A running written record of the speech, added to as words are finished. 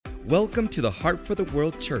Welcome to the Heart for the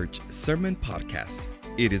World Church Sermon Podcast.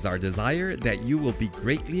 It is our desire that you will be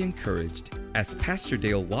greatly encouraged as Pastor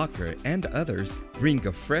Dale Walker and others bring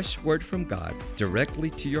a fresh word from God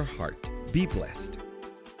directly to your heart. Be blessed.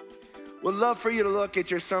 Would love for you to look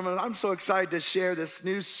at your sermon. I'm so excited to share this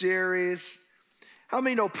new series. How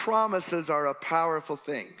many know promises are a powerful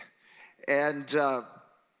thing? And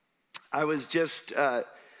I was just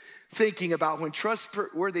thinking about when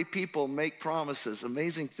trustworthy people make promises,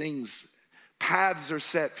 amazing things, paths are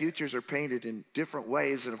set, futures are painted in different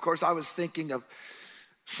ways. And of course, I was thinking of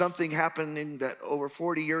something happening that over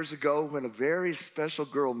 40 years ago when a very special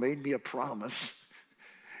girl made me a promise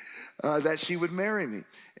that she would marry me.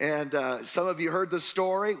 And some of you heard the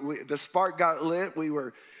story. The spark got lit. We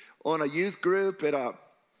were on a youth group at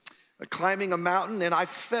climbing a mountain, and I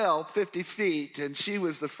fell 50 feet, and she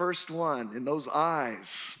was the first one. In those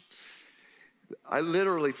eyes, I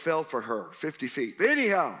literally fell for her 50 feet. But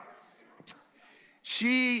anyhow,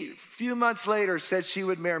 she, a few months later, said she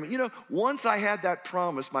would marry me. You know, once I had that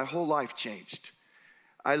promise, my whole life changed.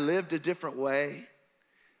 I lived a different way.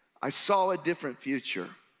 I saw a different future.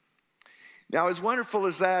 Now, as wonderful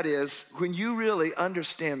as that is, when you really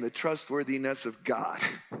understand the trustworthiness of God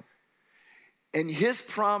and His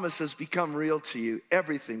promises become real to you,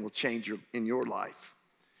 everything will change in your life.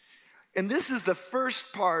 And this is the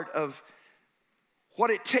first part of what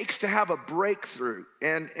it takes to have a breakthrough.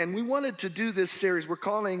 And we wanted to do this series. We're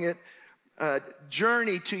calling it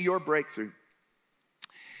Journey to Your Breakthrough.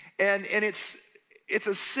 And it's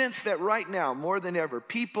a sense that right now, more than ever,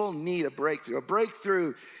 people need a breakthrough. A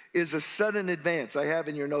breakthrough is a sudden advance. I have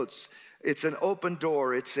in your notes, it's an open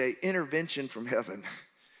door. It's an intervention from heaven.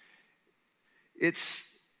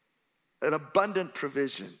 It's an abundant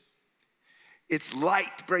provision. It's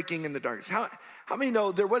light breaking in the darkness. How many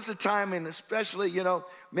know there was a time, and especially, you know,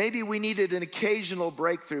 maybe we needed an occasional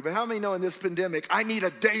breakthrough, but how many know in this pandemic, I need a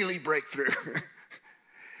daily breakthrough?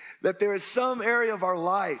 That there is some area of our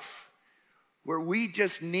life where we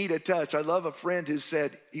just need a touch. I love a friend who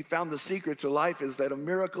said he found the secret to life is that a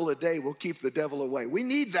miracle a day will keep the devil away. We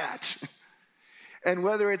need that. And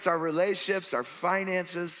whether it's our relationships, our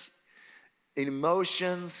finances,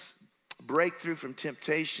 emotions, breakthrough from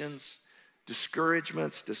temptations,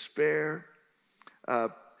 discouragements, despair,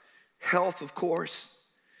 health, of course,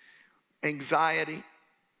 anxiety.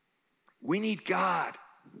 We need God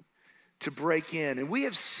to break in. And we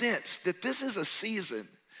have sensed that this is a season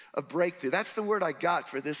of breakthrough. That's the word I got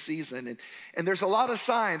for this season. And there's a lot of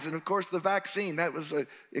signs. And of course, the vaccine, that was an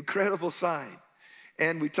incredible sign.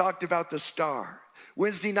 And we talked about the star.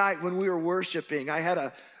 Wednesday night when we were worshiping, I had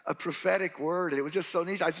a prophetic word. And it was just so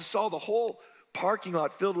neat. I just saw the whole parking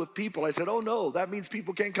lot filled with people. I said, oh no, that means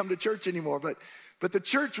people can't come to church anymore. But the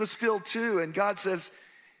church was filled too, and God says,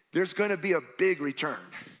 there's gonna be a big return.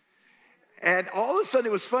 And all of a sudden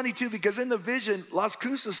it was funny too, because in the vision, Las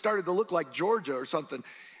Cruces started to look like Georgia or something.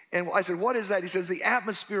 And I said, what is that? He says, the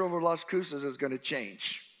atmosphere over Las Cruces is gonna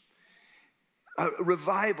change. A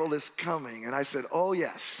revival is coming. And I said, oh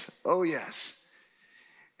yes, oh yes.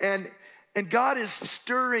 And God is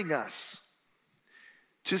stirring us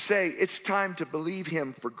to say it's time to believe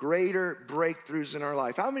Him for greater breakthroughs in our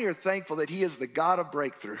life. How many are thankful that He is the God of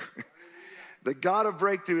breakthrough? The God of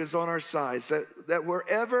breakthrough is on our sides. That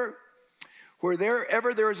wherever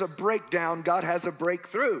there is a breakdown, God has a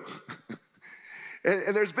breakthrough.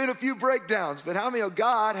 and there's been a few breakdowns, but how many know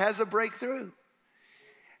God has a breakthrough?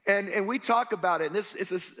 And we talk about it, and this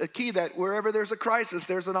is a key that wherever there's a crisis,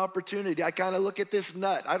 there's an opportunity. I kind of look at this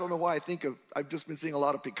nut. I don't know why I've just been seeing a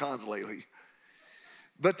lot of pecans lately.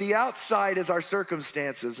 But the outside is our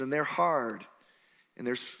circumstances, and they're hard, and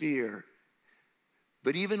there's fear.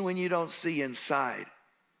 But even when you don't see inside,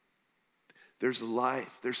 there's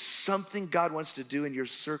life. There's something God wants to do in your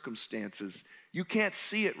circumstances. You can't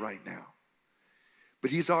see it right now,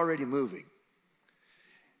 but He's already moving,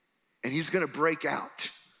 and He's gonna break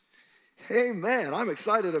out. Amen, I'm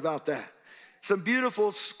excited about that. Some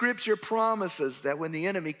beautiful scripture promises that when the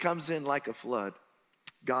enemy comes in like a flood,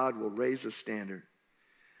 God will raise a standard.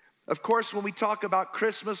 Of course, when we talk about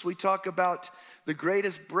Christmas, we talk about the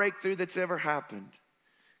greatest breakthrough that's ever happened.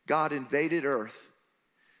 God invaded earth,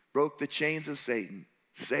 broke the chains of Satan,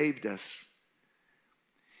 saved us.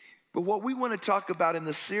 But what we want to talk about in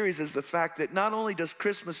this series is the fact that not only does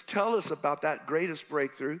Christmas tell us about that greatest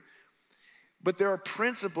breakthrough, but there are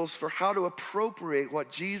principles for how to appropriate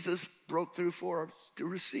what Jesus broke through for us to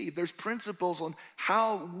receive. There's principles on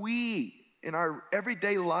how we, in our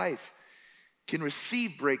everyday life, can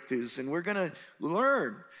receive breakthroughs, and we're gonna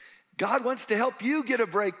learn. God wants to help you get a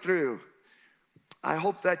breakthrough. I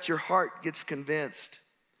hope that your heart gets convinced.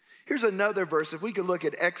 Here's another verse. If we could look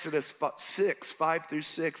at Exodus 6, 5 through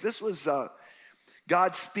 6. This was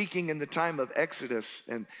God speaking in the time of Exodus.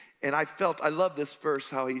 And I love this verse,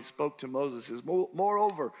 how he spoke to Moses. He says,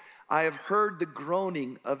 moreover, I have heard the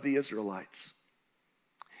groaning of the Israelites.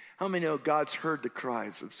 How many know God's heard the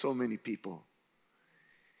cries of so many people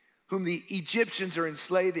whom the Egyptians are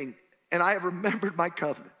enslaving, and I have remembered my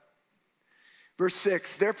covenant. Verse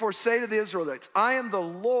 6, therefore say to the Israelites, I am the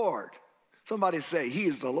Lord. Somebody say, he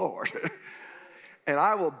is the Lord. And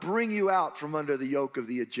I will bring you out from under the yoke of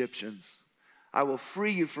the Egyptians. I will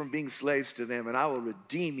free you from being slaves to them, and I will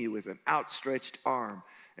redeem you with an outstretched arm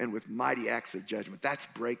and with mighty acts of judgment. That's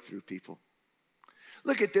breakthrough, people.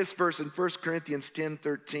 Look at this verse in 1 Corinthians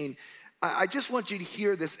 10:13. I just want you to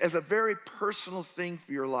hear this as a very personal thing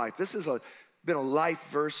for your life. This has been a life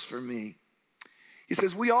verse for me. He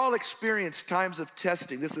says, we all experience times of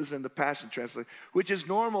testing. This is in the Passion Translation, which is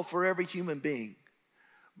normal for every human being.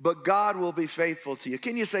 But God will be faithful to you.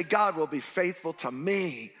 Can you say, God will be faithful to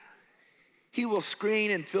me? He will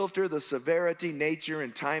screen and filter the severity, nature,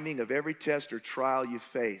 and timing of every test or trial you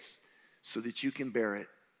face so that you can bear it.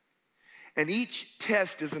 And each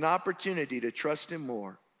test is an opportunity to trust him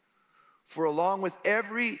more. For along with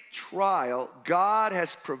every trial, God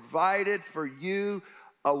has provided for you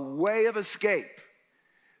a way of escape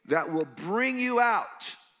that will bring you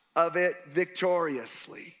out of it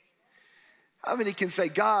victoriously. How many can say,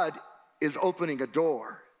 God is opening a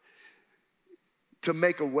door to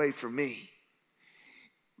make a way for me?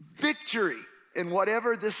 Victory in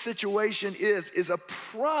whatever this situation is a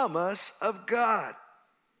promise of God.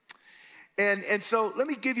 And so let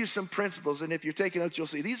me give you some principles, and if you're taking notes, you'll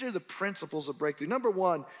see these are the principles of breakthrough. Number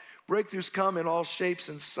one, breakthroughs come in all shapes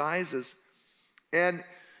and sizes. And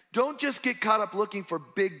don't just get caught up looking for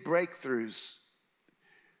big breakthroughs,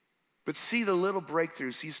 but see the little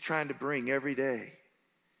breakthroughs he's trying to bring every day.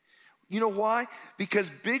 You know why? Because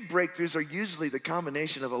big breakthroughs are usually the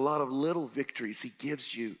combination of a lot of little victories he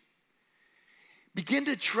gives you. Begin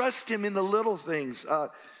to trust him in the little things.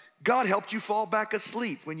 God helped you fall back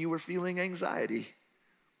asleep when you were feeling anxiety.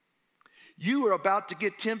 You were about to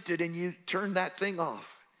get tempted and you turned that thing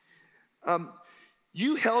off.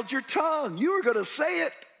 You held your tongue. You were going to say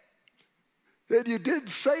it. And you didn't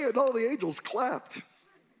say it. All the angels clapped.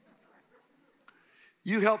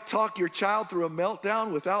 You helped talk your child through a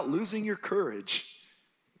meltdown without losing your courage.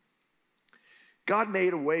 God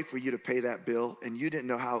made a way for you to pay that bill and you didn't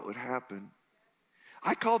know how it would happen.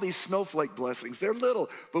 I call these snowflake blessings. They're little,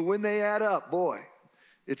 but when they add up, boy,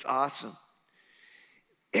 it's awesome.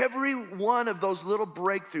 Every one of those little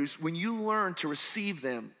breakthroughs, when you learn to receive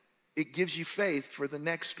them, it gives you faith for the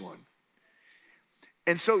next one.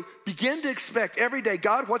 And so begin to expect every day,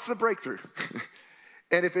 God, what's the breakthrough?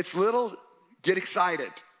 And if it's little, get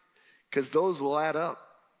excited because those will add up.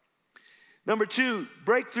 Number two,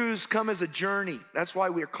 breakthroughs come as a journey. That's why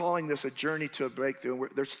we're calling this a journey to a breakthrough.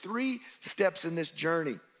 There's 3 steps in this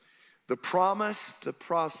journey: the promise, the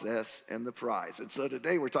process, and the prize. And so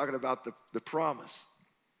today we're talking about the promise.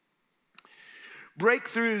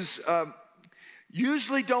 Breakthroughs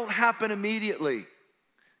usually don't happen immediately.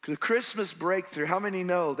 The Christmas breakthrough, how many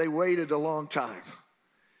know they waited a long time?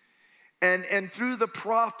 And through the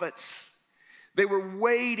prophets, they were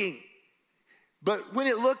waiting. But when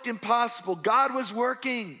it looked impossible, God was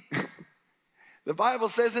working. The Bible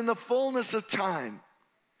says in the fullness of time,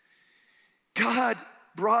 God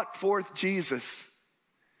brought forth Jesus.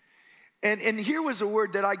 And here was a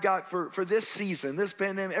word that I got for this season, this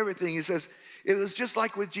pandemic, everything. He says, it was just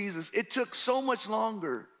like with Jesus. It took so much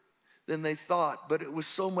longer than they thought, but it was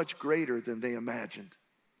so much greater than they imagined.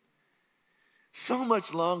 So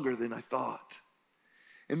much longer than I thought.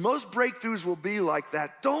 And most breakthroughs will be like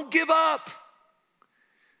that. Don't give up.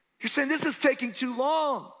 You're saying, this is taking too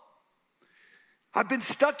long. I've been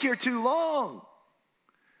stuck here too long.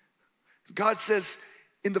 God says,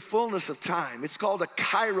 in the fullness of time, it's called a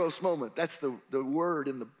kairos moment. That's the word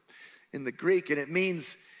in the Greek, and it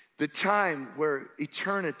means the time where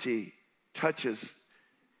eternity touches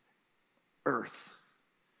earth.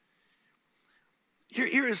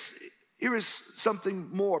 Here is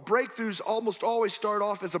something more. Breakthroughs almost always start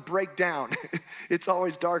off as a breakdown. It's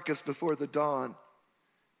always darkest before the dawn.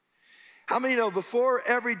 How many know before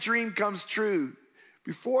every dream comes true,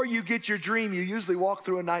 before you get your dream, you usually walk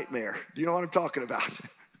through a nightmare? Do you know what I'm talking about?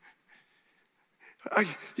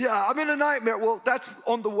 Yeah, I'm in a nightmare. Well, that's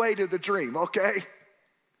on the way to the dream, okay?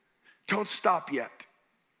 Don't stop yet.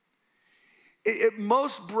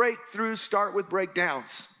 Most breakthroughs start with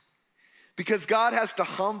breakdowns because God has to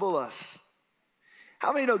humble us.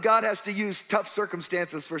 How many know God has to use tough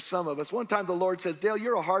circumstances for some of us? One time the Lord says, Dale,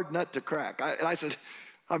 you're a hard nut to crack. And I said,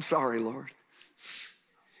 I'm sorry, Lord.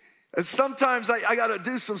 And sometimes I got to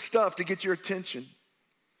do some stuff to get your attention.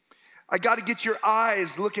 I got to get your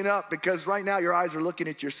eyes looking up, because right now your eyes are looking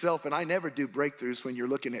at yourself, and I never do breakthroughs when you're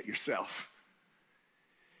looking at yourself.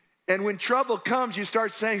 And when trouble comes, you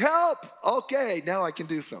start saying, help. Okay, now I can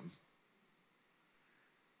do something.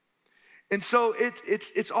 And so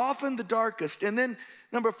it's often the darkest. And then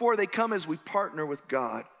number 4, they come as we partner with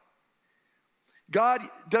God. God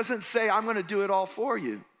doesn't say, I'm going to do it all for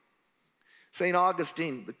you. St.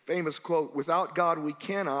 Augustine, the famous quote, without God we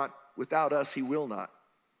cannot, without us he will not.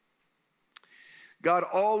 God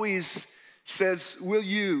always says, will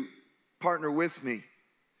you partner with me?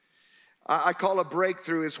 I call a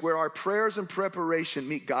breakthrough is where our prayers and preparation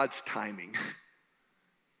meet God's timing.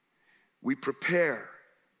 We prepare.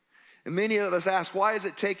 And many of us ask, why is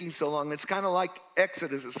it taking so long? And it's kind of like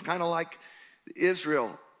Exodus. It's kind of like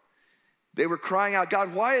Israel. They were crying out,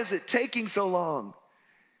 God, why is it taking so long?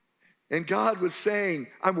 And God was saying,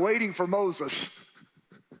 I'm waiting for Moses.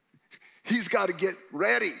 He's got to get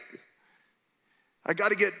ready. I got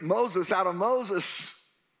to get Moses out of Moses.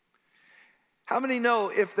 How many know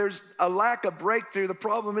if there's a lack of breakthrough, the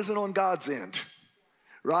problem isn't on God's end,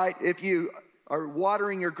 right? If you are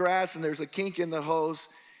watering your grass and there's a kink in the hose,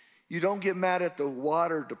 you don't get mad at the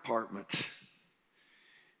water department.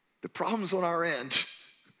 The problem's on our end.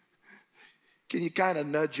 Can you kind of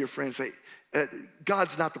nudge your friend and say,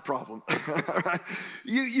 God's not the problem. Right?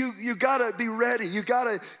 You got to be ready. You got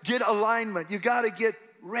to get alignment. You got to get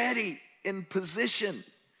ready in position.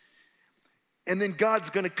 And then God's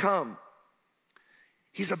going to come.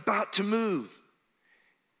 He's about to move.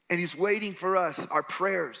 And he's waiting for us, our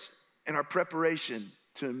prayers and our preparation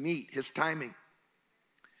to meet his timing.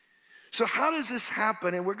 So how does this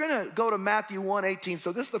happen? And we're going to go to Matthew 1:18.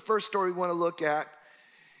 So this is the first story we want to look at.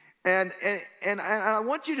 And I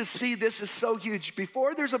want you to see this is so huge.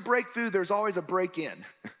 Before there's a breakthrough, there's always a break-in.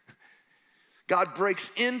 God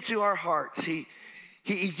breaks into our hearts. He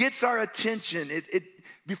gets our attention.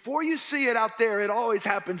 Before you see it out there, it always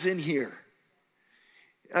happens in here.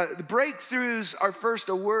 The breakthroughs are first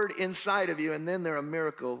a word inside of you, and then they're a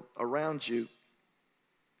miracle around you.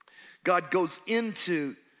 God goes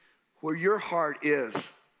into where your heart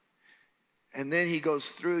is, and then he goes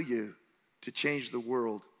through you to change the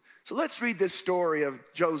world. So let's read this story of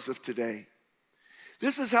Joseph today.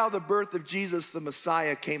 This is how the birth of Jesus, the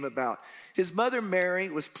Messiah, came about. His mother Mary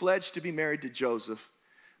was pledged to be married to Joseph,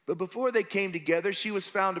 but before they came together, she was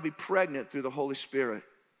found to be pregnant through the Holy Spirit.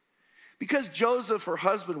 Because Joseph, her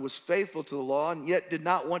husband, was faithful to the law and yet did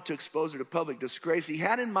not want to expose her to public disgrace, he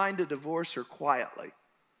had in mind to divorce her quietly.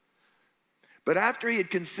 But after he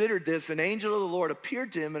had considered this, an angel of the Lord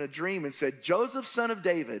appeared to him in a dream and said, Joseph, son of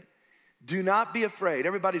David, do not be afraid.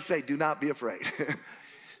 Everybody say, do not be afraid.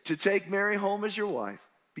 To take Mary home as your wife,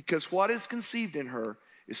 because what is conceived in her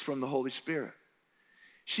is from the Holy Spirit.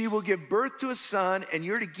 She will give birth to a son, and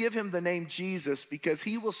you're to give him the name Jesus, because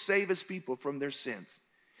he will save his people from their sins.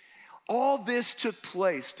 All this took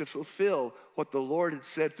place to fulfill what the Lord had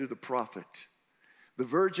said through the prophet. The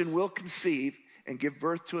virgin will conceive and give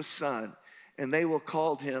birth to a son, and they will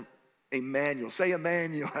call him Emmanuel. Say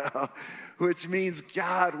Emmanuel, which means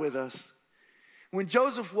God with us. When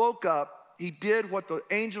Joseph woke up, he did what the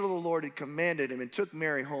angel of the Lord had commanded him and took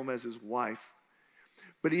Mary home as his wife.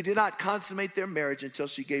 But he did not consummate their marriage until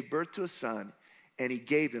she gave birth to a son, and he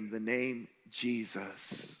gave him the name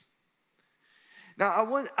Jesus. Now,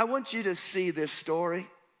 I want you to see this story,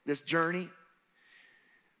 this journey.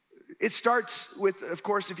 It starts with, of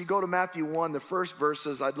course, if you go to Matthew 1, the first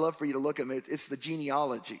verses, I'd love for you to look at them. It's the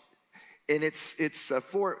genealogy. And it's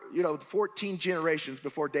 14 generations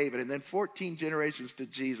before David, and then 14 generations to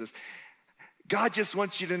Jesus. God just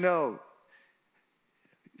wants you to know,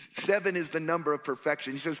 7 is the number of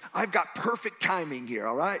perfection. He says, I've got perfect timing here,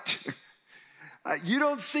 all right? You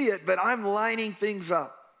don't see it, but I'm lining things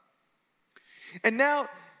up. And now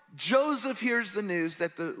Joseph hears the news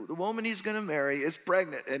that the woman he's going to marry is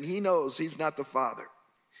pregnant, and he knows he's not the father.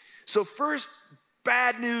 So first,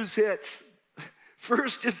 bad news hits.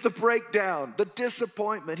 First is the breakdown, the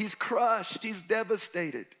disappointment. He's crushed. He's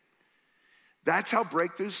devastated. That's how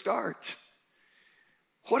breakthroughs start.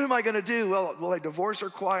 What am I going to do? Well, will I divorce her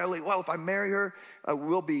quietly? Well, if I marry her,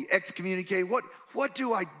 we'll be excommunicated. What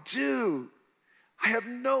do I do? I have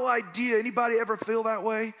no idea. Anybody ever feel that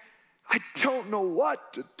way? I don't know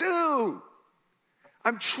what to do.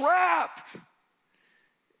 I'm trapped.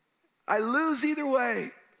 I lose either way.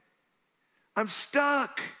 I'm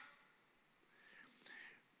stuck.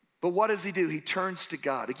 But what does he do? He turns to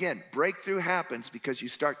God. Again, breakthrough happens because you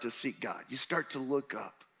start to seek God. You start to look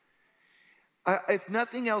up. If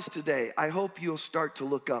nothing else today, I hope you'll start to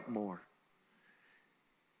look up more.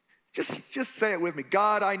 Just say it with me.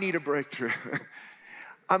 God, I need a breakthrough.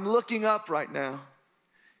 I'm looking up right now.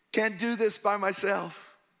 Can't do this by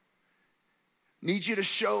myself. Need you to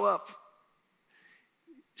show up.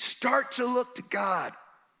 Start to look to God.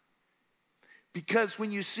 Because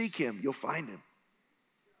when you seek him, you'll find him.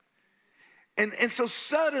 And so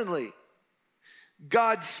suddenly,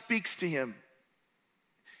 God speaks to him.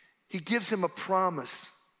 He gives him a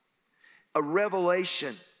promise, a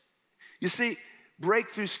revelation. You see,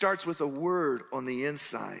 breakthrough starts with a word on the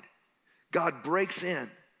inside. God breaks in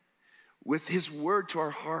with his word to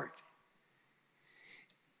our heart.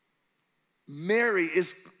 Mary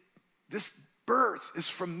this birth is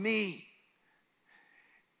from me.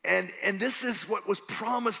 And this is what was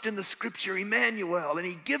promised in the scripture, Emmanuel. And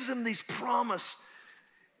he gives him these promise,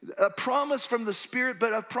 a promise from the Spirit,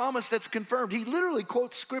 but a promise that's confirmed. He literally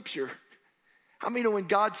quotes scripture. How many know when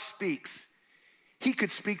God speaks, he could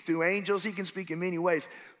speak through angels, he can speak in many ways,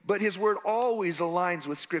 but his word always aligns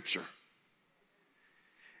with scripture.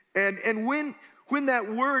 And when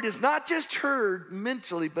that word is not just heard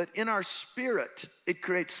mentally, but in our spirit, it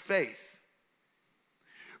creates faith.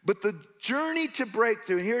 But the journey to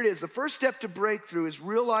breakthrough, and here it is, the first step to breakthrough is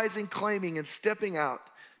realizing, claiming, and stepping out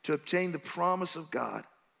to obtain the promise of God.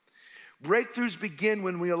 Breakthroughs begin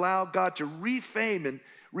when we allow God to reframe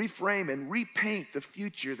and repaint the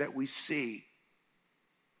future that we see.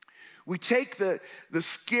 We take the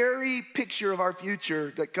scary picture of our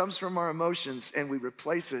future that comes from our emotions and we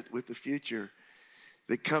replace it with the future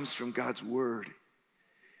that comes from God's word,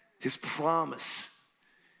 his promise.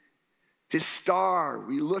 His star,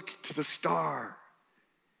 we look to the star.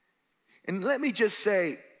 And let me just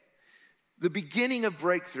say, the beginning of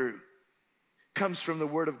breakthrough comes from the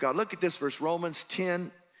word of God. Look at this verse, Romans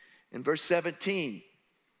 10 and verse 17.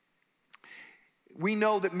 We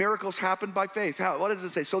know that miracles happen by faith. What does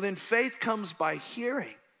it say? So then faith comes by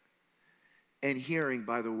hearing, and hearing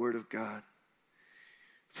by the word of God.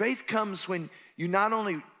 Faith comes when you not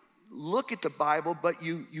only look at the Bible, but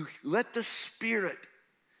you let the Spirit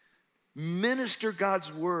minister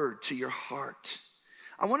God's word to your heart.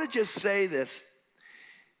 I want to just say this.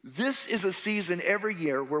 This is a season every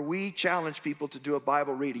year where we challenge people to do a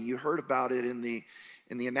Bible reading. You heard about it in the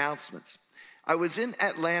announcements. I was in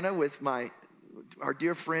Atlanta with our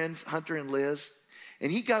dear friends, Hunter and Liz,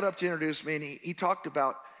 and he got up to introduce me, and he talked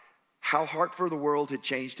about how Heart for the World had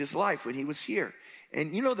changed his life when he was here.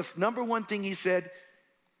 And you know, the number one thing he said,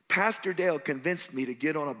 Pastor Dale convinced me to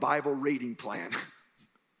get on a Bible reading plan.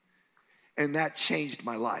 And that changed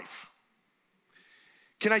my life.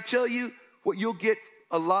 Can I tell you what you'll get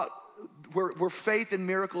a lot, where faith and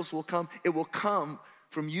miracles will come? It will come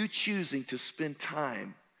from you choosing to spend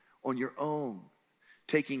time on your own,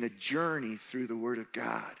 taking a journey through the Word of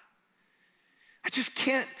God. I just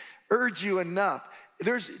can't urge you enough.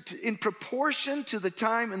 In proportion to the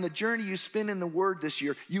time and the journey you spend in the Word this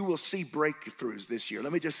year, you will see breakthroughs this year.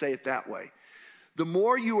 Let me just say it that way. The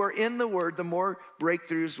more you are in the Word, the more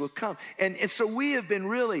breakthroughs will come. And so we have been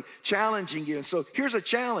really challenging you. And so here's a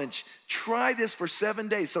challenge. Try this for 7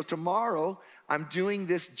 days. So tomorrow, I'm doing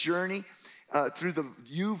this journey through the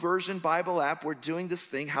YouVersion Bible app. We're doing this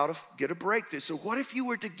thing, how to get a breakthrough. So what if you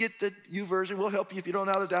were to get the YouVersion? We'll help you if you don't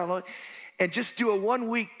know how to download it. And just do a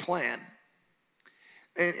 1-week plan.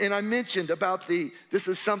 And I mentioned about this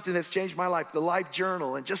is something that's changed my life, the life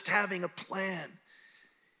journal, and just having a plan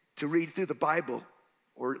to read through the Bible,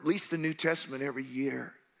 or at least the New Testament every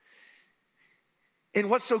year. And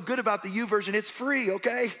what's so good about the YouVersion, it's free,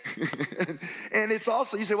 okay? And it's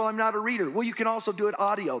also, you say, well, I'm not a reader. Well, you can also do it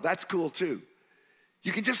audio. That's cool too.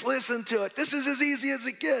 You can just listen to it. This is as easy as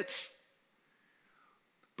it gets.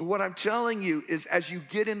 But what I'm telling you is as you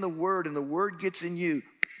get in the Word and the Word gets in you,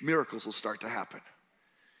 miracles will start to happen.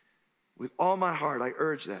 With all my heart, I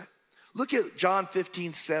urge that. Look at John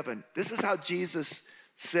 15:7. This is how Jesus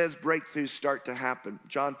says breakthroughs start to happen.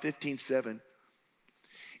 John 15:7.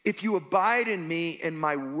 If you abide in me and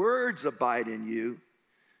my words abide in you,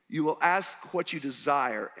 you will ask what you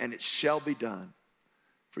desire and it shall be done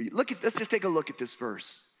for you. Let's just take a look at this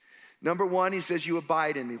verse. Number one, he says, you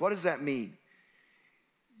abide in me. What does that mean?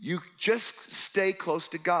 You just stay close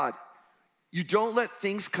to God. You don't let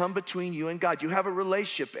things come between you and God. You have a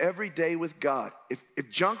relationship every day with God.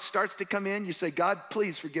 If junk starts to come in, you say, God,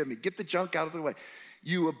 please forgive me. Get the junk out of the way.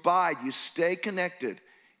 You abide, you stay connected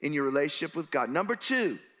in your relationship with God. Number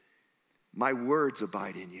two, my words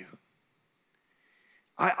abide in you.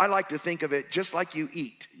 I like to think of it just like you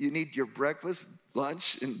eat. You need your breakfast,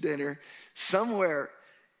 lunch, and dinner. Somewhere,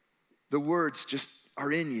 the words just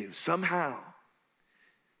are in you somehow.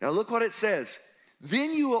 Now look what it says.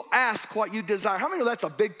 Then you will ask what you desire. How many know that's a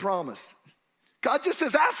big promise? God just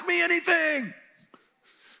says, ask me anything.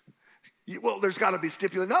 Well, there's got to be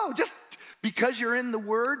stipulation. No, just because you're in the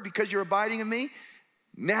Word, because you're abiding in me,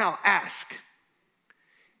 now ask.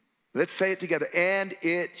 Let's say it together. And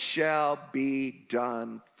it shall be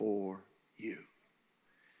done for you.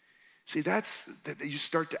 See, that's, you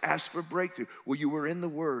start to ask for breakthrough. Well, you were in the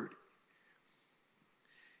Word.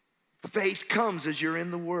 Faith comes as you're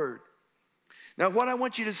in the Word. Now, what I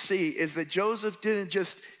want you to see is that Joseph didn't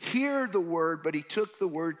just hear the Word, but he took the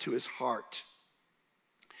Word to his heart.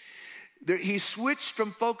 He switched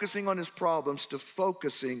from focusing on his problems to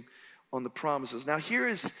focusing on the promises. Now, here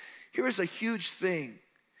is a huge thing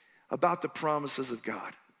about the promises of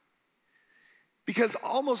God. Because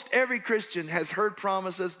almost every Christian has heard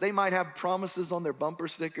promises. They might have promises on their bumper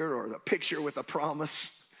sticker or the picture with a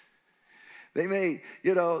promise. They may,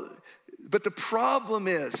 but the problem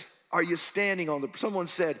is, are you standing on someone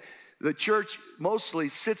said the church mostly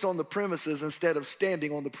sits on the premises instead of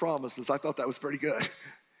standing on the promises. I thought that was pretty good.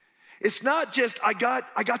 It's not just, I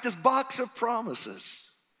got this box of promises.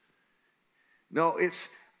 No, it's,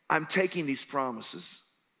 I'm taking these promises.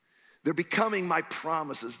 They're becoming my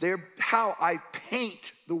promises. They're how I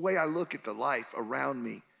paint the way I look at the life around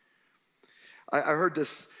me. I heard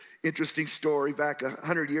this interesting story back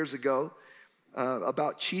 100 years ago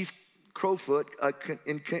about Chief Crowfoot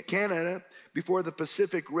in Canada. Before the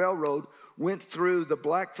Pacific Railroad went through the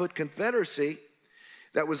Blackfoot Confederacy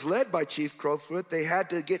that was led by Chief Crowfoot, they had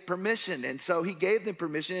to get permission. And so he gave them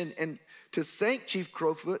permission. And to thank Chief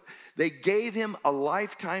Crowfoot, they gave him a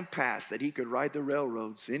lifetime pass that he could ride the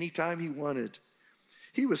railroads anytime he wanted.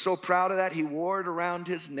 He was so proud of that, he wore it around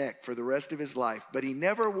his neck for the rest of his life. But he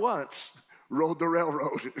never once rode the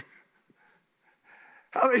railroad.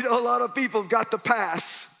 How many know a lot of people have got the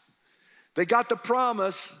pass? They got the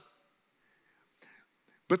promise,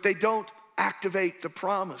 but they don't activate the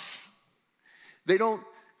promise. They don't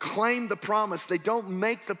claim the promise. They don't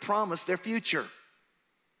make the promise their future.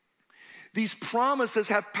 These promises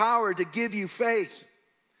have power to give you faith,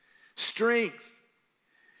 strength,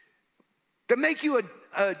 to make you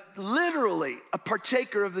literally a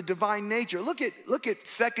partaker of the divine nature. Look at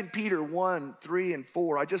 2 Peter 1, 3, and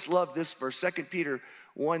 4. I just love this verse, 2 Peter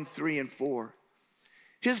 1, 3, and 4.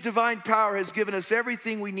 His divine power has given us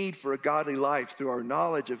everything we need for a godly life through our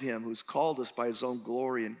knowledge of him who's called us by his own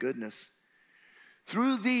glory and goodness.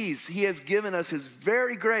 Through these, he has given us his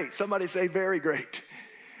very great, somebody say very great,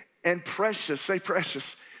 and precious, say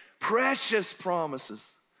precious, precious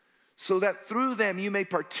promises, so that through them you may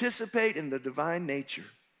participate in the divine nature,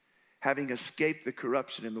 having escaped the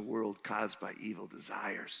corruption in the world caused by evil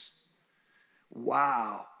desires.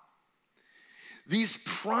 Wow. These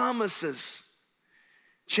promises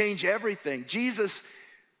change everything. Jesus,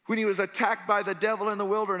 when he was attacked by the devil in the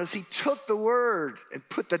wilderness, he took the word and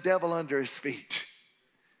put the devil under his feet.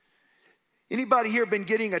 Anybody here been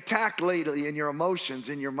getting attacked lately in your emotions,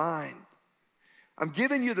 in your mind? I'm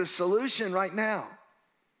giving you the solution right now.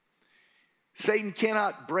 Satan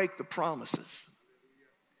cannot break the promises.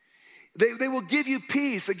 They will give you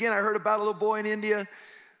peace. Again, I heard about a little boy in India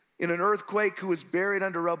in an earthquake who was buried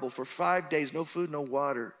under rubble for 5 days, no food, no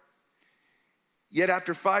water. Yet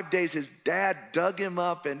after 5 days, his dad dug him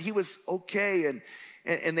up and he was okay.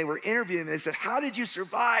 And they were interviewing him. They said, how did you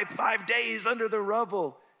survive 5 days under the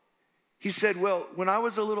rubble? He said, well, when I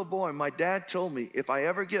was a little boy, my dad told me if I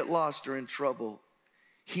ever get lost or in trouble,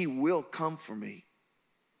 he will come for me.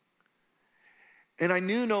 And I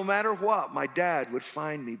knew no matter what, my dad would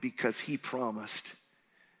find me because he promised.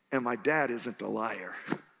 And my dad isn't a liar.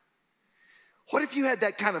 What if you had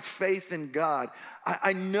that kind of faith in God?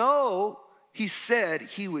 I know he said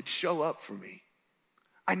he would show up for me.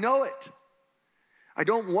 I know it. I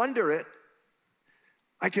don't wonder it.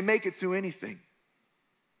 I can make it through anything.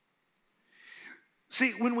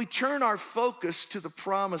 See, when we turn our focus to the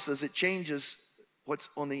promises, it changes what's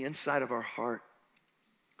on the inside of our heart.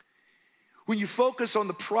 When you focus on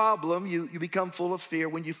the problem, you become full of fear.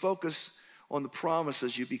 When you focus on the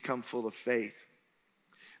promises, you become full of faith.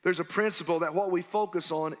 There's a principle that what we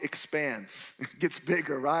focus on expands, gets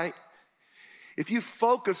bigger, right? If you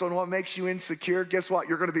focus on what makes you insecure, guess what?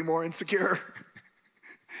 You're going to be more insecure.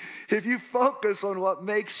 If you focus on what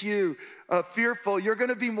makes you fearful, you're going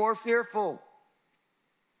to be more fearful.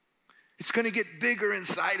 It's going to get bigger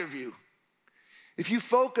inside of you. If you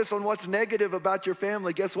focus on what's negative about your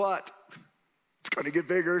family, guess what? It's going to get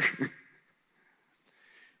bigger.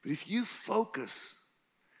 But if you focus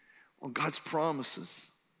on God's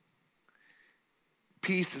promises,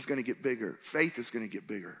 peace is going to get bigger. Faith is going to get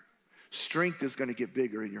bigger. Strength is going to get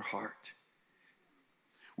bigger in your heart.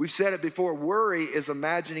 We've said it before, worry is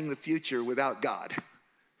imagining the future without God.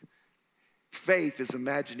 Faith is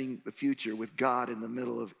imagining the future with God in the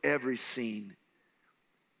middle of every scene.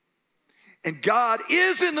 And God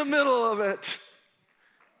is in the middle of it.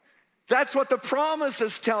 That's what the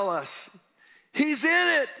promises tell us. He's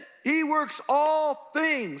in it. He works all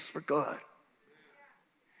things for good.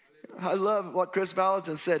 I love what Chris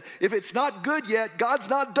Valentin said. If it's not good yet, God's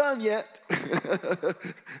not done yet. If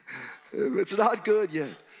it's not good yet,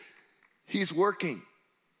 He's working.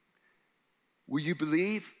 Will you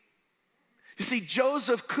believe? You see,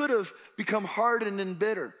 Joseph could have become hardened and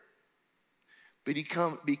bitter, but he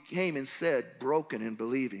became instead broken in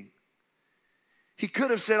believing. He could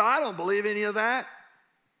have said, I don't believe any of that,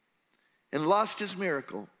 and lost his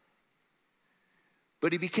miracle.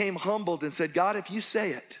 But he became humbled and said, God, if you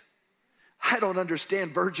say it, I don't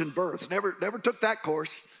understand virgin births. Never took that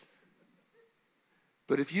course.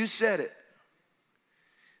 But if you said it,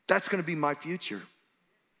 that's going to be my future.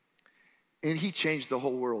 And he changed the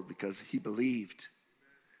whole world because he believed.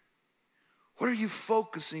 What are you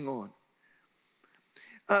focusing on?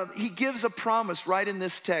 He gives a promise right in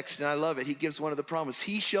this text, and I love it. He gives one of the promises.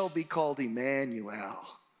 He shall be called Emmanuel.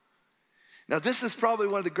 Now, this is probably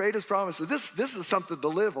one of the greatest promises. This is something to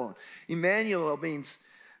live on. Emmanuel means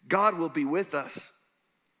God will be with us.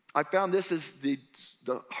 I found this is the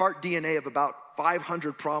heart DNA of about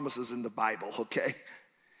 500 promises in the Bible, okay?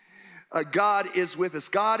 God is with us.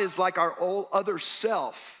 God is like our old other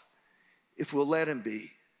self, if we'll let him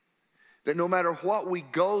be. That no matter what we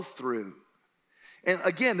go through, and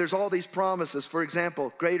again, there's all these promises. For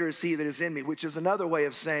example, greater is he that is in me, which is another way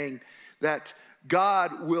of saying that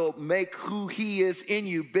God will make who he is in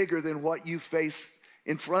you bigger than what you face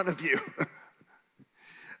in front of you.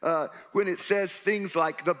 When it says things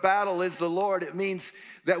like the battle is the Lord, it means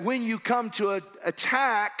that when you come to an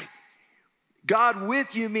attack, God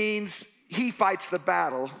with you means he fights the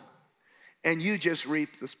battle and you just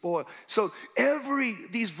reap the spoil. So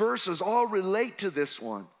these verses all relate to this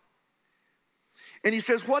one. And he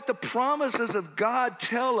says what the promises of God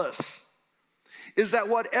tell us is that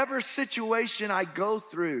whatever situation I go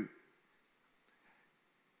through,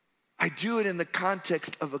 I do it in the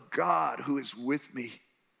context of a God who is with me.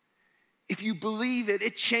 If you believe it,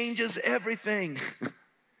 it changes everything.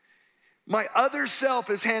 My other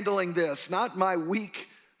self is handling this, not my weak,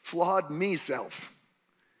 flawed me self,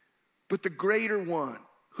 but the greater one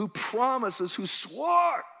who promises, who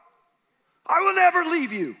swore, I will never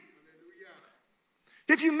leave you.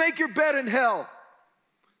 If you make your bed in hell,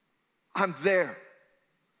 I'm there.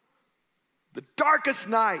 The darkest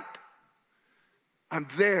night, I'm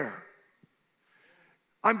there.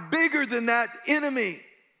 I'm bigger than that enemy.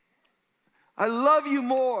 I love you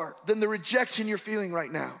more than the rejection you're feeling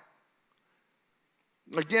right now.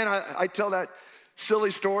 Again, I tell that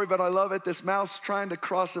silly story, but I love it. This mouse trying to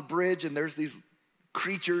cross a bridge, and there's these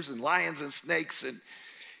creatures and lions and snakes, and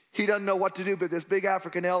he doesn't know what to do, but this big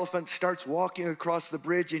African elephant starts walking across the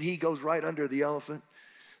bridge, and he goes right under the elephant.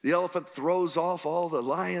 The elephant throws off all the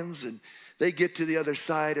lions, and they get to the other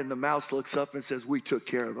side, and the mouse looks up and says, we took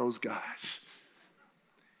care of those guys.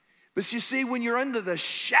 But you see, when you're under the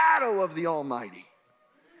shadow of the Almighty,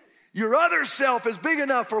 your other self is big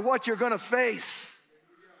enough for what you're going to face.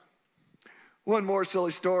 One more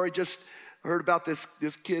silly story. Just heard about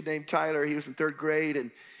this kid named Tyler. He was in 3rd grade,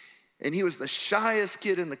 and he was the shyest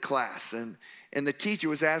kid in the class. And the teacher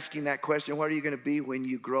was asking that question, what are you going to be when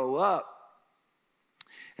you grow up?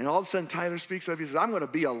 And all of a sudden, Tyler speaks up. He says, I'm going to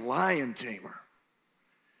be a lion tamer.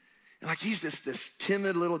 And like he's this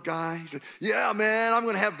timid little guy. He said, yeah, man, I'm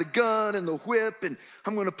going to have the gun and the whip, and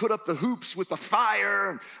I'm going to put up the hoops with the fire,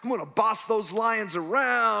 and I'm going to boss those lions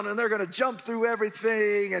around, and they're going to jump through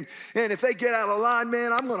everything. And if they get out of line,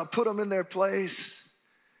 man, I'm going to put them in their place.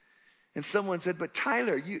 And someone said, but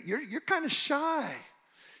Tyler, you're kind of shy.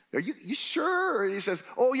 Are you sure? And he says,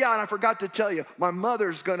 oh, yeah, and I forgot to tell you, my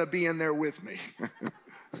mother's going to be in there with me.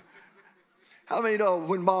 How many know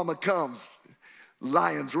when mama comes,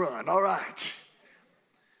 lions run? All right.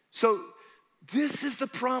 So this is the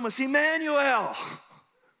promise. Emmanuel.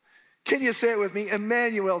 Can you say it with me?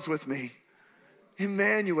 Emmanuel's with me.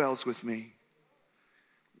 Emmanuel's with me.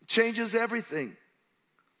 Changes everything.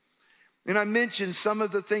 And I mentioned some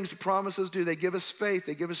of the things the promises do. They give us faith.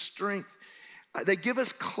 They give us strength. They give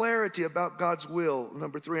us clarity about God's will,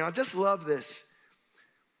 number 3. And I just love this.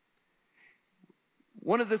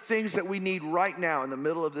 One of the things that we need right now in the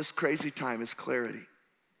middle of this crazy time is clarity.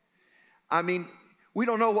 I mean, we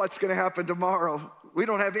don't know what's going to happen tomorrow. We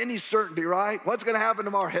don't have any certainty, right? What's going to happen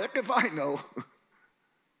tomorrow? Heck if I know.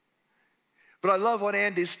 But I love what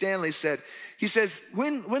Andy Stanley said. He says,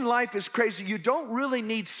 when life is crazy, you don't really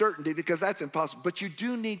need certainty because that's impossible, but you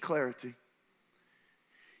do need clarity.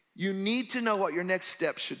 You need to know what your next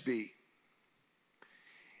step should be.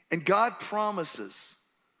 And God promises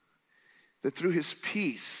that through his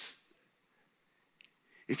peace,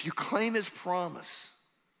 if you claim his promise,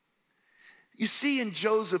 you see in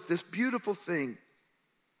Joseph this beautiful thing.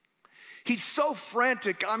 He's so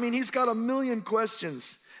frantic. I mean, he's got a million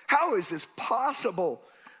questions. How is this possible?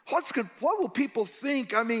 What will people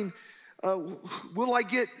think? I mean, will I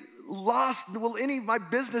get lost? Will any of my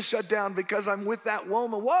business shut down because I'm with that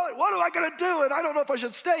woman? What am I going to do? And I don't know if I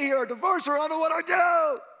should stay here or divorce her. I don't know what I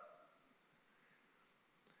do.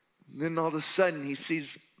 And then all of a sudden, he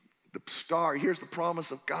sees the star. Here's the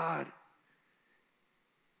promise of God.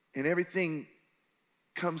 And everything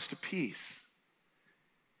comes to peace.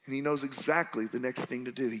 And he knows exactly the next thing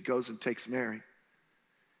to do. He goes and takes Mary.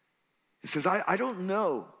 He says, I don't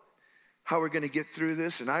know how we're going to get through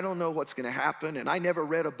this, and I don't know what's going to happen, and I never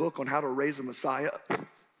read a book on how to raise a Messiah.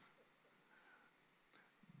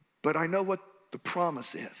 But I know what the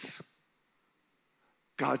promise is.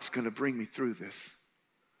 God's going to bring me through this.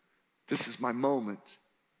 This is my moment.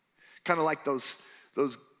 Kind of like those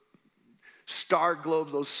star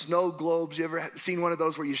globes, those snow globes. You ever seen one of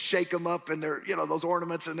those where you shake them up and they're, those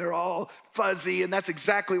ornaments and they're all fuzzy? And that's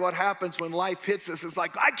exactly what happens when life hits us. It's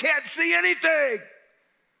like, I can't see anything.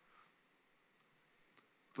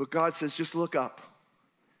 But God says, just look up.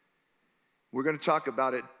 We're going to talk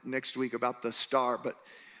about it next week, about the star.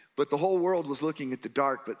 But the whole world was looking at the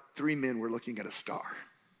dark, but 3 men were looking at a star.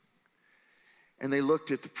 And they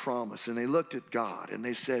looked at the promise, and they looked at God, and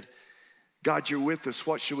they said, God, you're with us.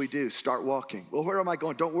 What should we do? Start walking. Well, where am I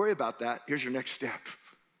going? Don't worry about that. Here's your next step.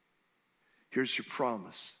 Here's your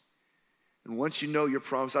promise. And once you know your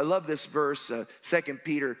promise, I love this verse, 2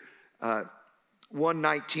 Peter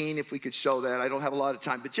 1:19, if we could show that. I don't have a lot of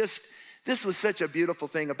time, but this was such a beautiful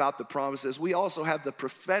thing about the promises. We also have the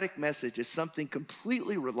prophetic message as something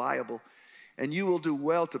completely reliable, and you will do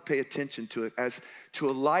well to pay attention to it as to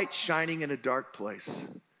a light shining in a dark place,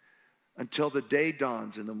 until the day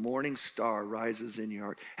dawns and the morning star rises in your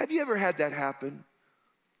heart. Have you ever had that happen?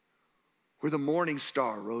 Where the morning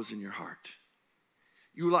star rose in your heart.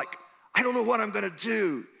 You were like, I don't know what I'm going to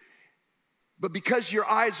do. But because your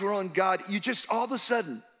eyes were on God, you just all of a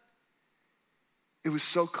sudden, it was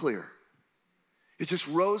so clear. It just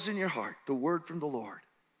rose in your heart, the word from the Lord.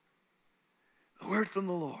 The word from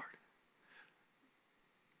the Lord.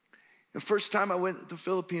 The first time I went to the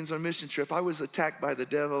Philippines on a mission trip, I was attacked by the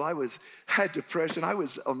devil. I had depression. I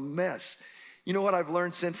was a mess. You know what I've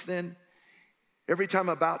learned since then? Every time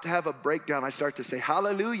I'm about to have a breakdown, I start to say,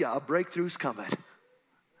 hallelujah, a breakthrough's coming.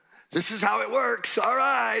 This is how it works. All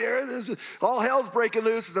right, all hell's breaking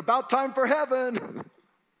loose. It's about time for heaven.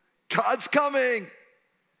 God's coming.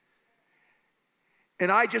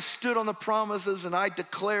 And I just stood on the promises and I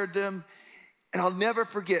declared them. And I'll never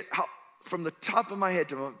forget how from the top of my head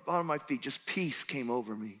to the bottom of my feet, just peace came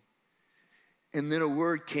over me. And then a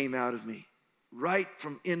word came out of me, right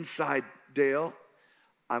from inside, Dale,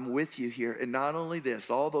 I'm with you here. And not only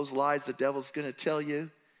this, all those lies the devil's gonna tell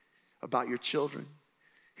you about your children,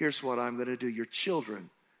 here's what I'm gonna do. Your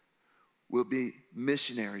children will be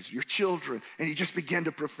missionaries, your children. And he just began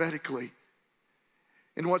to prophetically.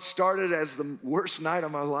 And what started as the worst night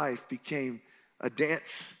of my life became a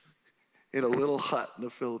dance in a little hut in the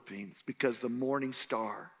Philippines because the morning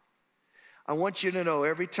star. I want you to know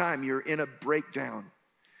every time you're in a breakdown,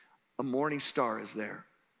 a morning star is there.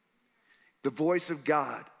 The voice of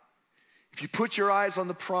God. If you put your eyes on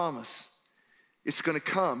the promise, it's going to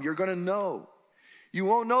come. You're going to know. You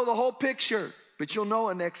won't know the whole picture, but you'll know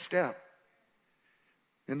a next step.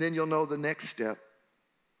 And then you'll know the next step.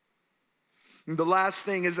 And the last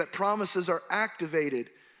thing is that promises are activated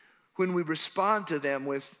when we respond to them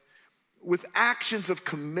with actions of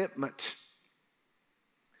commitment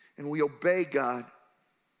and we obey God.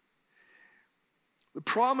 The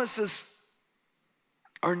promises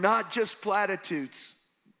are not just platitudes.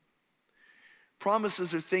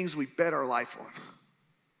 Promises are things we bet our life on.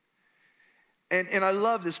 And I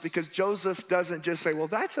love this because Joseph doesn't just say, well,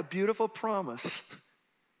 that's a beautiful promise.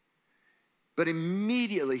 But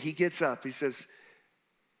immediately he gets up. He says,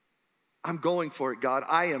 I'm going for it, God.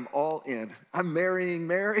 I am all in. I'm marrying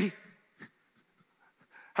Mary.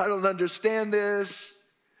 I don't understand this.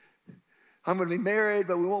 I'm going to be married,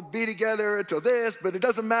 but we won't be together until this, but it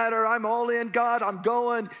doesn't matter. I'm all in, God. I'm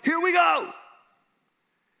going. Here we go.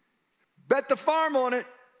 Bet the farm on it.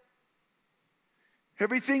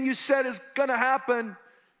 Everything you said is going to happen.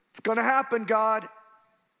 It's going to happen, God.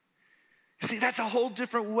 See, that's a whole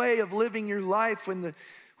different way of living your life when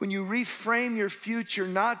you reframe your future,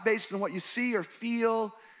 not based on what you see or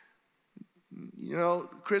feel. You know,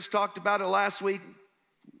 Chris talked about it last week,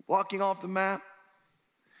 walking off the map.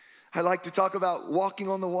 I like to talk about walking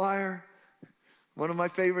on the wire. One of my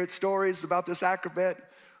favorite stories about this acrobat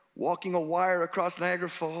walking a wire across Niagara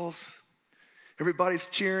Falls. Everybody's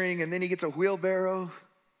cheering, and then he gets a wheelbarrow.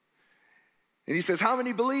 And he says, how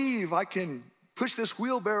many believe I can push this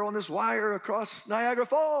wheelbarrow on this wire across Niagara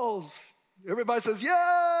Falls? Everybody says,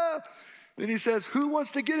 yeah. Then he says, who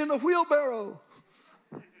wants to get in the wheelbarrow?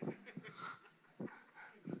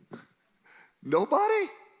 Nobody?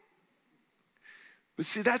 But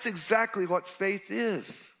see, that's exactly what faith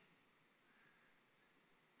is.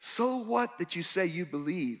 So what that you say you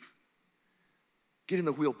believe? Get in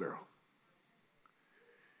the wheelbarrow.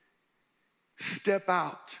 Step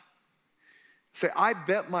out. Say, I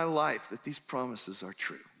bet my life that these promises are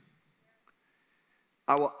true.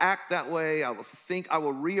 I will act that way. I will think. I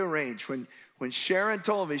will rearrange. When Sharon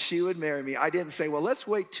told me she would marry me, I didn't say, well, let's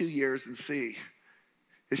wait 2 years and see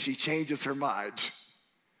if she changes her mind.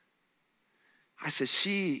 I said,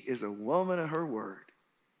 she is a woman of her word.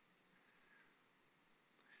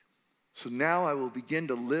 So now I will begin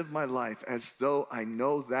to live my life as though I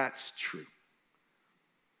know that's true.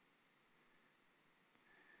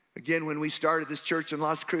 Again, when we started this church in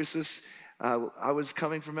Las Cruces, I was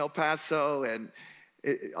coming from El Paso, and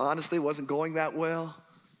it honestly wasn't going that well.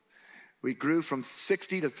 We grew from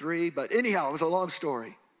 60 to 3, but anyhow, it was a long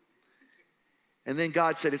story. And then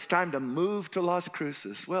God said, it's time to move to Las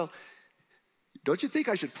Cruces. Well, don't you think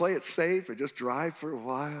I should play it safe and just drive for a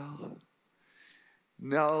while?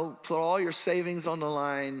 No, put all your savings on the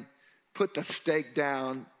line, put the stake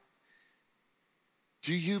down.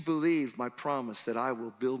 Do you believe my promise that I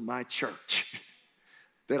will build my church?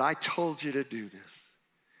 That I told you to do this?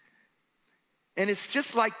 And it's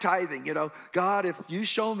just like tithing, you know. God, if you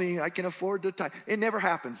show me I can afford to tithe. It never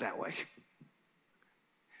happens that way.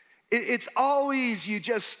 It's always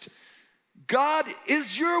God,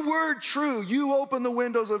 is your word true? You open the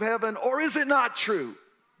windows of heaven, or is it not true?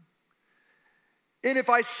 And if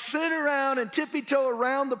I sit around and tippy-toe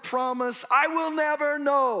around the promise, I will never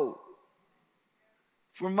know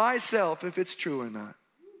for myself if it's true or not.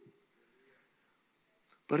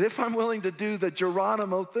 But if I'm willing to do the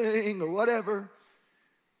Geronimo thing or whatever,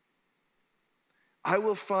 I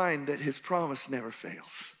will find that his promise never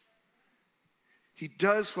fails. He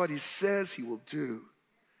does what he says he will do.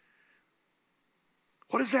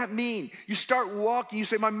 What does that mean? You start walking, you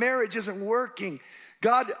say, my marriage isn't working.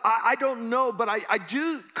 God, I don't know, but I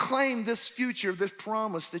do claim this future, this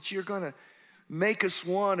promise that you're going to make us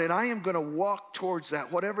one, and I am going to walk towards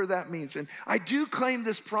that, whatever that means. And I do claim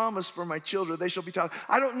this promise for my children. They shall be taught.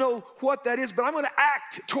 I don't know what that is, but I'm going to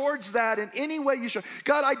act towards that in any way you show.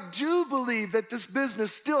 God, I do believe that this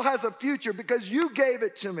business still has a future because you gave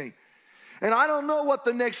it to me. And I don't know what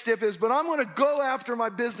the next step is, but I'm going to go after my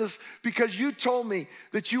business because you told me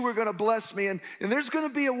that you were going to bless me. And there's going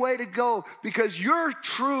to be a way to go because you're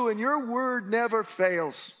true and your word never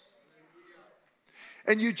fails.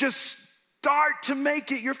 And you just start to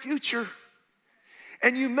make it your future.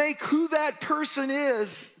 And you make who that person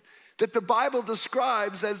is that the Bible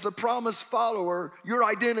describes as the promised follower your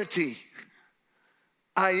identity.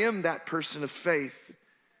 I am that person of faith.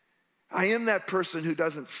 I am that person who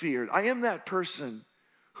doesn't fear. I am that person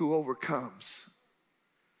who overcomes.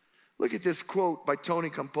 Look at this quote by Tony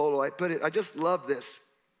Campolo. I just love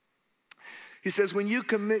this. He says, when you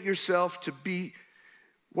commit yourself to be,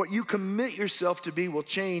 what you commit yourself to be will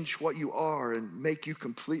change what you are and make you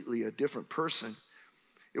completely a different person.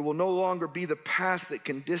 It will no longer be the past that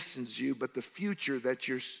conditions you, but the future that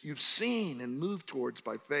you've seen and moved towards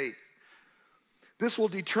by faith. This will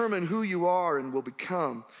determine who you are and will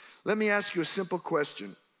become. Let me ask you a simple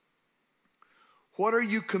question. What are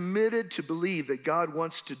you committed to believe that God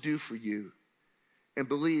wants to do for you and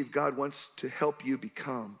believe God wants to help you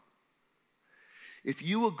become? If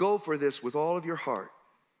you will go for this with all of your heart,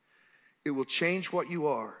 it will change what you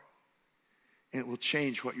are and it will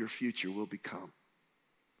change what your future will become.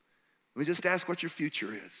 Let me just ask what your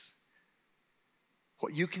future is.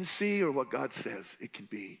 What you can see or what God says it can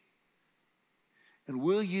be. And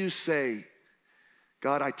will you say,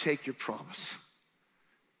 God, I take your promise.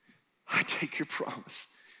 I take your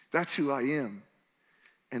promise. That's who I am,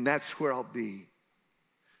 and that's where I'll be.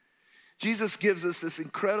 Jesus gives us this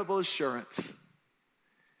incredible assurance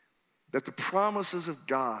that the promises of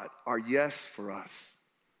God are yes for us.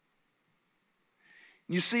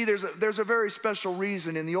 You see, there's a very special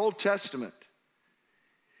reason in the Old Testament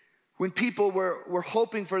When people were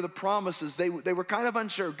hoping for the promises, they were kind of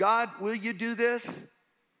unsure. God, will you do this?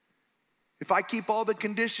 If I keep all the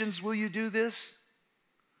conditions, will you do this?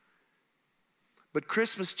 But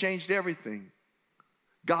Christmas changed everything.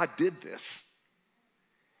 God did this.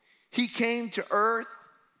 He came to earth.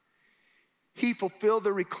 He fulfilled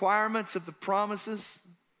the requirements of the promises.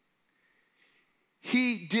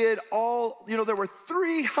 He did all, there were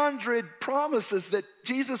 300 promises that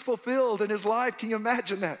Jesus fulfilled in his life. Can you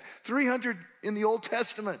imagine that? 300 in the Old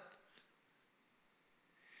Testament.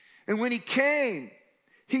 And when he came,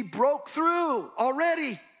 he broke through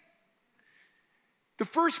already. The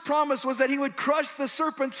first promise was that he would crush the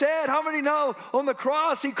serpent's head. How many know on the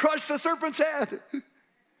cross he crushed the serpent's head?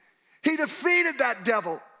 He defeated that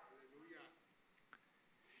devil.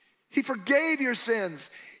 He forgave your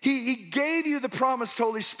sins. He gave you the promised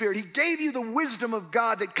Holy Spirit. He gave you the wisdom of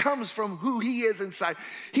God that comes from who he is inside.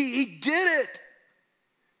 He did it.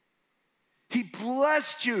 He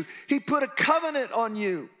blessed you. He put a covenant on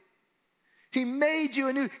you. He made you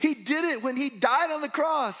anew. He did it when he died on the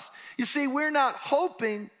cross. You see, we're not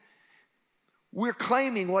hoping, we're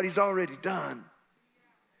claiming what he's already done.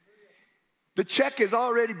 The check has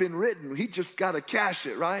already been written. He just got to cash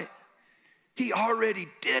it, right? He already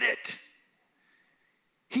did it.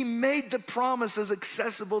 He made the promises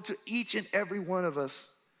accessible to each and every one of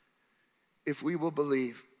us if we will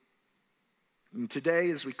believe. And today,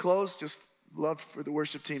 as we close, just love for the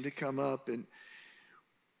worship team to come up. And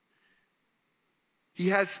he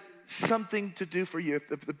has something to do for you.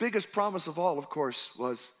 The biggest promise of all, of course,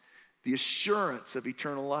 was the assurance of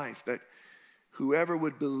eternal life, that whoever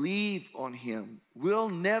would believe on him will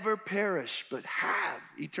never perish, but have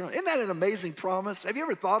eternal. Isn't that an amazing promise? Have you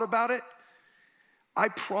ever thought about it? I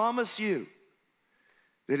promise you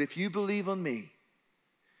that if you believe on me,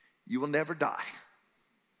 you will never die.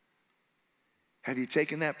 Have you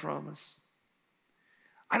taken that promise?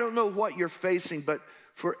 I don't know what you're facing, but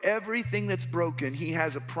for everything that's broken, he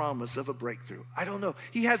has a promise of a breakthrough. I don't know.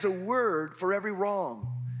 He has a word for every wrong.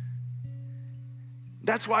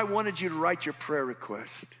 That's why I wanted you to write your prayer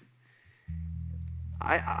request.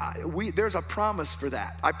 There's a promise for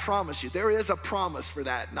that. I promise you, there is a promise for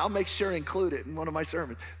that. And I'll make sure to include it in one of my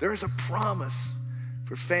sermons. There is a promise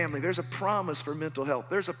for family. There's a promise for mental health.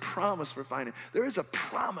 There's a promise for finance. There is a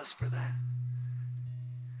promise for that.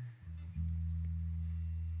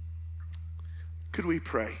 Could we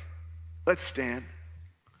pray? Let's stand.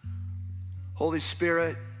 Holy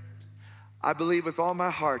Spirit, I believe with all my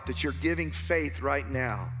heart that you're giving faith right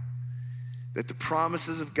now that the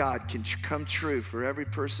promises of God can come true for every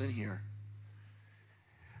person here.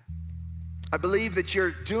 I believe that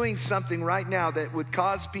you're doing something right now that would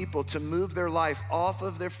cause people to move their life off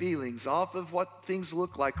of their feelings, off of what things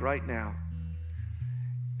look like right now,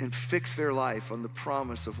 and fix their life on the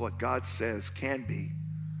promise of what God says can be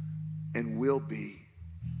and will be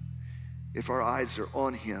if our eyes are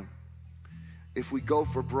on him, if we go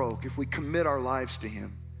for broke, if we commit our lives to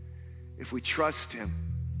him, if we trust him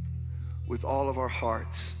with all of our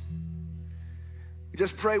hearts.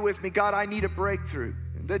 Just pray with me. God, I need a breakthrough.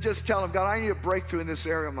 And just tell him, God, I need a breakthrough in this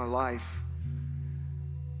area of my life.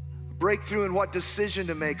 A breakthrough in what decision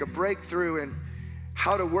to make, a breakthrough in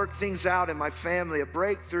how to work things out in my family, a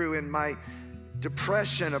breakthrough in my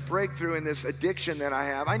depression, a breakthrough in this addiction that I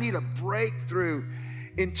have. I need a breakthrough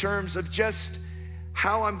in terms of just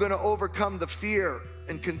how I'm going to overcome the fear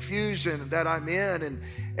and confusion that I'm in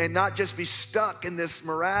and not just be stuck in this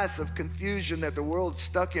morass of confusion that the world's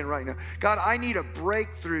stuck in right now. God, I need a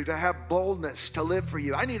breakthrough to have boldness to live for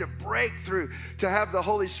you. I need a breakthrough to have the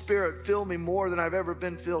Holy Spirit fill me more than I've ever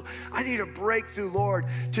been filled. I need a breakthrough, Lord,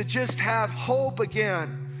 to just have hope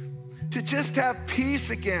again, to just have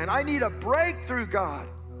peace again. I need a breakthrough, God.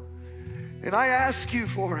 And I ask you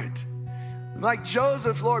for it. Like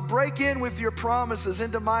Joseph, Lord, break in with your promises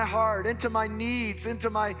into my heart, into my needs,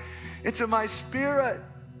 into my spirit.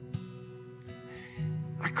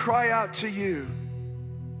 I cry out to you.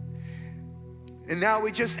 And now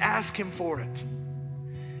we just ask him for it.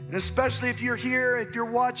 And especially if you're here, if you're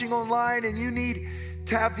watching online and you need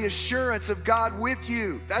to have the assurance of God with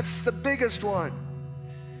you, that's the biggest one.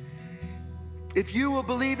 If you will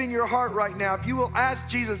believe in your heart right now, if you will ask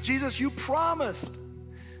Jesus, Jesus, you promised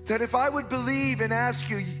that if I would believe and ask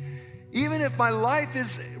you, even if my life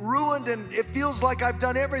is ruined and it feels like I've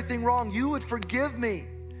done everything wrong, you would forgive me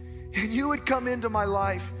and you would come into my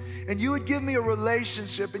life and you would give me a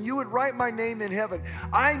relationship and you would write my name in heaven.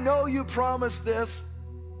 I know you promised this.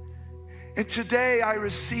 And today I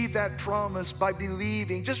receive that promise by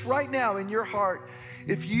believing, just right now in your heart.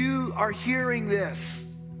 If you are hearing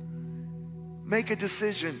this, make a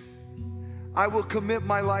decision. I will commit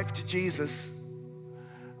my life to Jesus.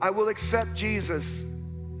 I will accept Jesus.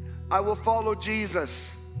 I will follow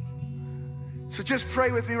Jesus. So just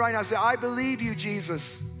pray with me right now. Say, I believe you,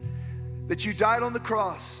 Jesus, that you died on the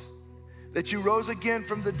cross, that you rose again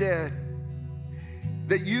from the dead,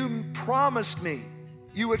 that you promised me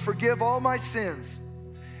you would forgive all my sins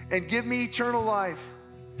and give me eternal life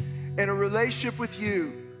and a relationship with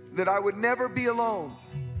you, that I would never be alone,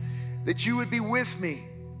 that you would be with me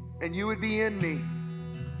and you would be in me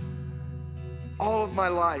all of my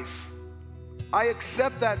life. I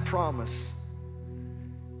accept that promise,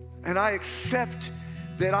 and I accept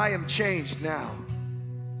that I am changed now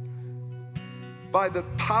by the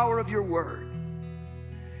power of your word.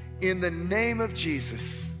 In the name of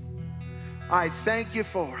Jesus, I thank you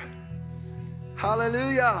for it.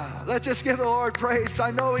 Hallelujah. Let's just give the Lord praise.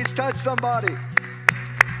 I know he's touched somebody.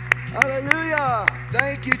 Hallelujah.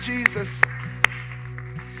 Thank you, Jesus.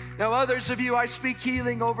 Now, others of you, I speak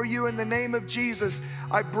healing over you in the name of Jesus.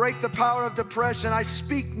 I break the power of depression. I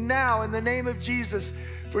speak now in the name of Jesus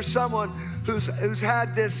for someone who's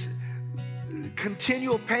had this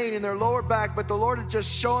continual pain in their lower back, but the Lord is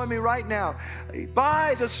just showing me right now,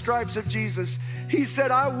 by the stripes of Jesus, he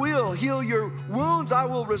said, I will heal your wounds. I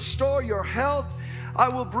will restore your health. I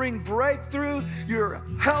will bring breakthrough. Your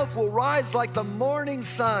health will rise like the morning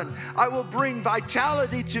sun. I will bring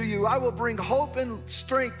vitality to you. I will bring hope and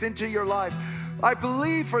strength into your life. I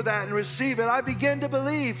believe for that and receive it. I begin to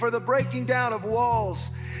believe for the breaking down of walls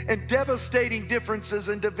and devastating differences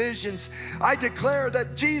and divisions. I declare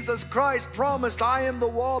that Jesus Christ promised, I am the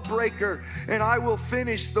wall breaker and I will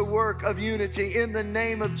finish the work of unity in the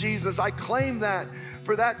name of Jesus. I claim that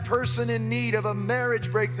for that person in need of a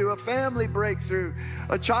marriage breakthrough, a family breakthrough,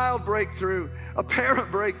 a child breakthrough, a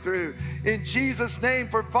parent breakthrough. In Jesus' name,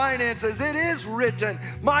 for finances, it is written,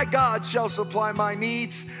 my God shall supply my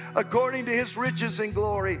needs according to his riches and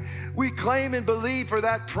glory. We claim and believe for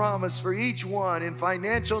that promise for each one in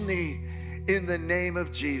financial need in the name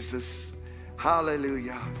of Jesus.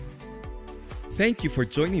 Hallelujah. Thank you for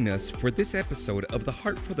joining us for this episode of the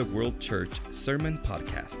Heart for the World Church Sermon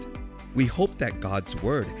Podcast. We hope that God's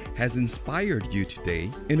Word has inspired you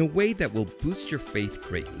today in a way that will boost your faith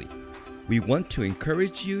greatly. We want to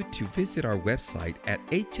encourage you to visit our website at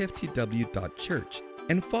hftw.church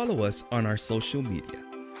and follow us on our social media.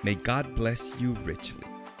 May God bless you richly.